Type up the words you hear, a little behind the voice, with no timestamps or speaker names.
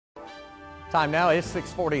Time now is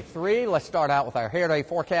 6:43. Let's start out with our hair day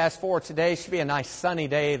forecast for today. Should be a nice sunny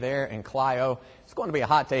day there in Clio. It's going to be a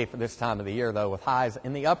hot day for this time of the year, though, with highs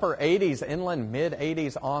in the upper 80s, inland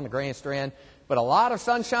mid-80s on the Grand Strand. But a lot of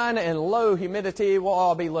sunshine and low humidity. We'll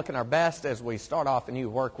all be looking our best as we start off a new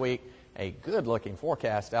work week. A good-looking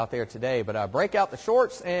forecast out there today. But break out the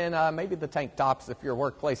shorts and maybe the tank tops if your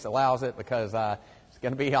workplace allows it, because it's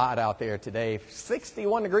going to be hot out there today.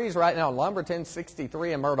 61 degrees right now in Lumberton,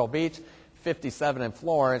 63 in Myrtle Beach. 57 in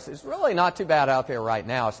Florence. It's really not too bad out there right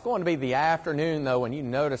now. It's going to be the afternoon, though, when you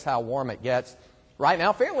notice how warm it gets. Right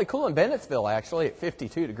now, fairly cool in Bennettsville, actually, at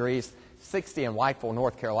 52 degrees, 60 in Whiteville,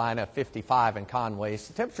 North Carolina, 55 in Conway.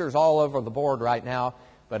 So temperatures all over the board right now.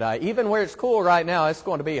 But even where it's cool right now, it's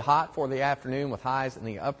going to be hot for the afternoon with highs in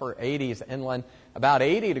the upper 80s inland. About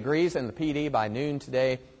 80 degrees in the PD by noon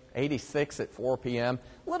today, 86 at 4 p.m.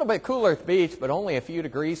 A little bit cooler at the beach, but only a few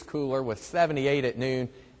degrees cooler with 78 at noon.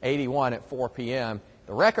 81 at 4 p.m.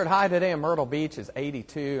 The record high today in Myrtle Beach is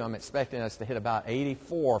 82. I'm expecting us to hit about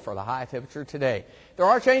 84 for the high temperature today. There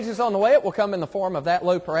are changes on the way. It will come in the form of that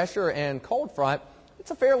low pressure and cold front. It's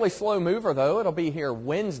a fairly slow mover, though. It'll be here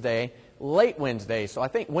Wednesday, late Wednesday. So I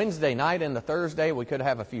think Wednesday night into Thursday we could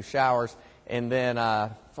have a few showers. And then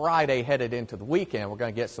Friday headed into the weekend, we're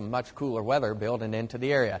going to get some much cooler weather building into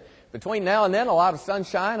the area. Between now and then, a lot of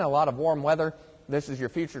sunshine, a lot of warm weather. This is your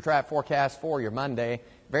future trap forecast for your Monday.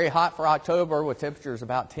 Very hot for October with temperatures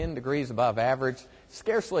about 10 degrees above average.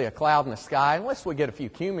 Scarcely a cloud in the sky unless we get a few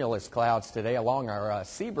cumulus clouds today along our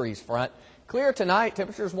sea breeze front. Clear tonight.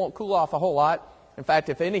 Temperatures won't cool off a whole lot. In fact,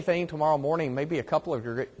 if anything, tomorrow morning maybe a couple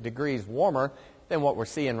of degrees warmer than what we're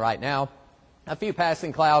seeing right now. A few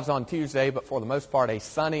passing clouds on Tuesday, but for the most part a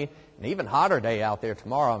sunny and even hotter day out there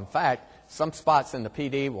tomorrow. In fact, some spots in the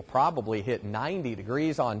PD will probably hit 90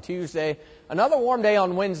 degrees on Tuesday. Another warm day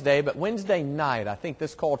on Wednesday, but Wednesday night, I think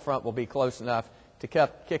this cold front will be close enough to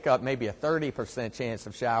kick up maybe a 30% chance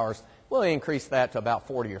of showers. We'll increase that to about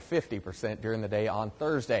 40 or 50% during the day on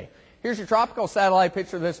Thursday. Here's your tropical satellite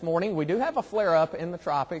picture this morning. We do have a flare-up in the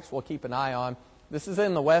tropics we'll keep an eye on. This is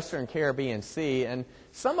in the western Caribbean Sea, and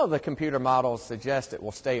some of the computer models suggest it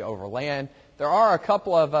will stay over land. There are a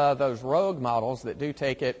couple of those rogue models that do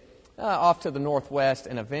take it off to the northwest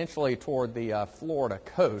and eventually toward the Florida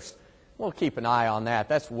coast. We'll keep an eye on that.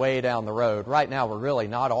 That's way down the road. Right now, we're really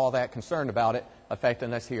not all that concerned about it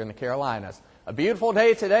affecting us here in the Carolinas. A beautiful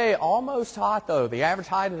day today, almost hot, though. The average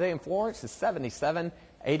high today in Florence is 77,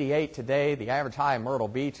 88 today. The average high in Myrtle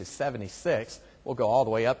Beach is 76. We'll go all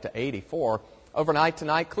the way up to 84. Overnight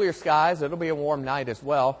tonight, clear skies. It'll be a warm night as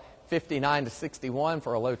well. 59 to 61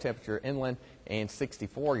 for a low temperature inland and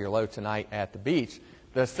 64 your low tonight at the beach.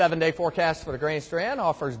 The 7-day forecast for the Grand Strand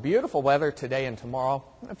offers beautiful weather today and tomorrow.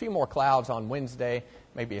 A few more clouds on Wednesday,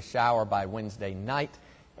 maybe a shower by Wednesday night.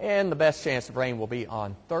 And the best chance of rain will be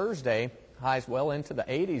on Thursday. Highs well into the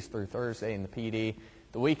 80s through Thursday in the PD.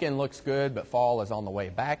 The weekend looks good, but fall is on the way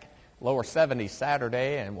back. Lower 70s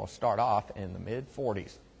Saturday, and we'll start off in the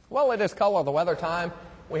mid-40s. Well, it is color of the weather time.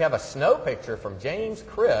 We have a snow picture from James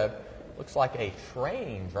Cribb. Looks like a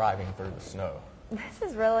train driving through the snow. This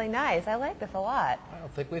is really nice. I like this a lot. I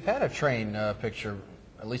don't think we've had a train picture,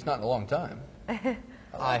 at least not in a long time.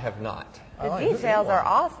 I have not. The details are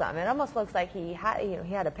awesome. It almost looks like he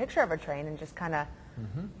had a picture of a train and just kind of,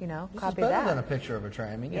 This copied is better that. than a picture of a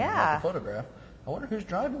train. I mean, Yeah. like a photograph. I wonder who's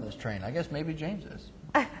driving this train. I guess maybe James is.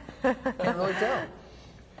 Can't really tell.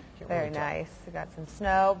 Very nice. We got some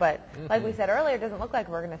snow, but like we said earlier, it doesn't look like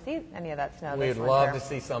we're going to see any of that snow this We'd winter. love to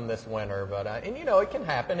see some this winter, but and it can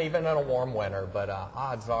happen even in a warm winter, but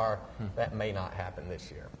odds are that may not happen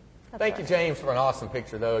this year. Thank you, James, for an awesome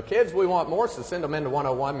picture, though. Kids, we want more, so send them into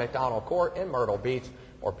 101 McDonald Court in Myrtle Beach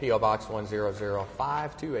or P.O. Box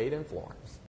 100-528 in Florence.